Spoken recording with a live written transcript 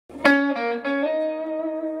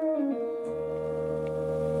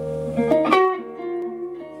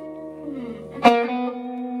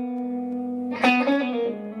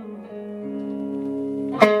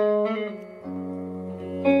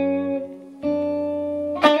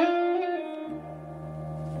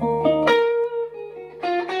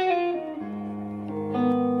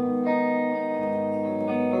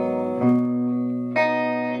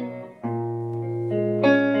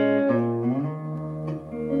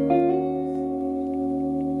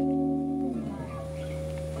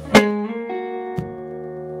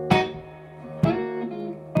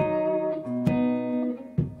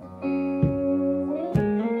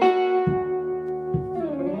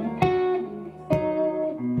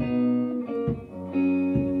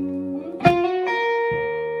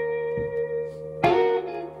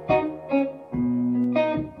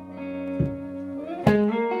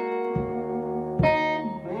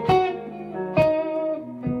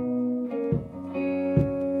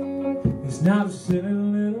It's not a silly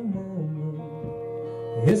little moment,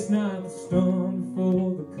 it's not the storm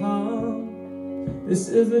before the calm. This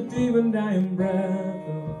is the deep and dying breath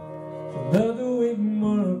of the love that we've been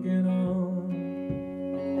working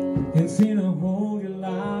on. Can't seem to hold you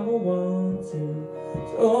like I want to,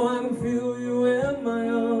 so I can feel you in my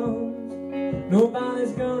arms.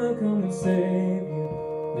 Nobody's gonna come and save you,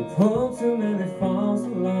 we've pulled too many false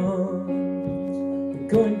alarms. We're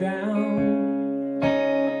going down,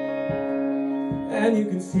 and you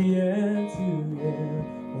can see it too, yeah.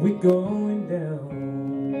 We're going down.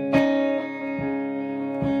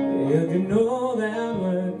 Yeah, you know that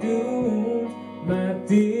we're doomed, my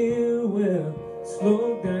dear. We're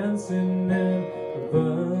slow dancing and we're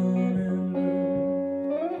burning.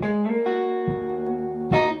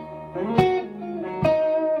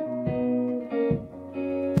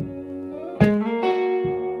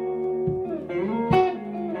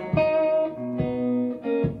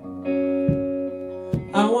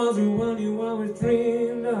 I was the one you always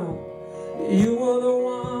dreamed of. You were the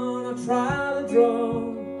one I tried to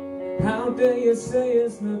draw. How dare you say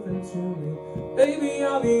it's nothing to me? Baby,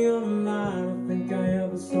 you're the only light I think I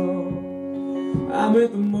ever saw. I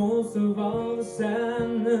made the most of all the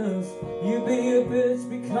sadness. You be a bitch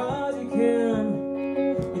because you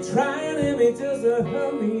can. You try and hit me just to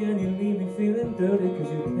hurt me, and you leave me feeling dirty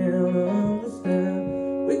cause you can't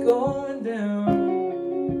understand. We're going down,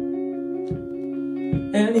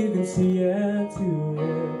 and you can see it too,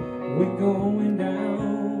 yeah. We're going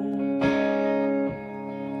down,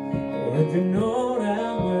 and you know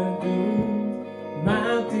that we're doomed,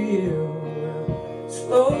 my dear. We're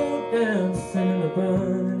slow dancing in the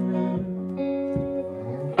burning room.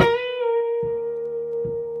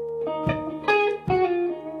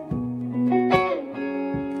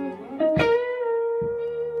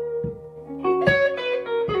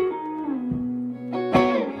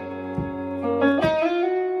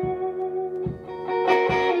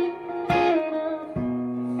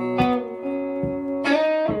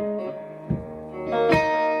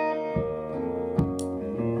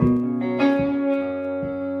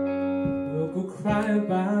 Cry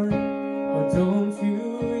about it, why don't you,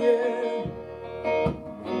 yeah.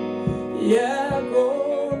 Yeah, go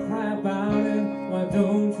cry about it, why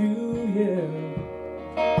don't you, yeah.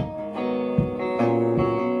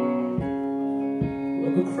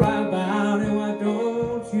 Well, go cry about it, why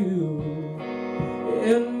don't you.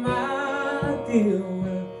 And my dear,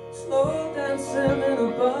 we're slow dancing in a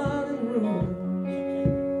burning room.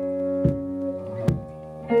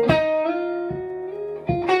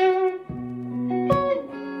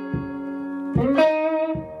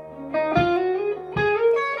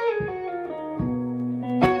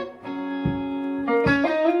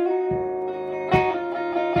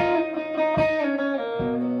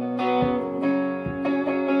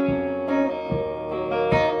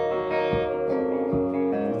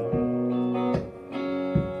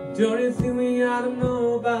 Don't you think we ought to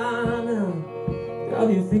know by now?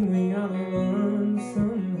 Don't you think we ought to learn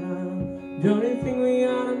somehow? Don't you think we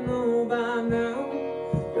ought to know by now?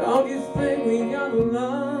 Don't you think we ought to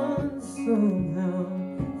learn somehow?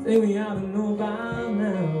 Think we ought to know by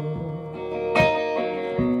now?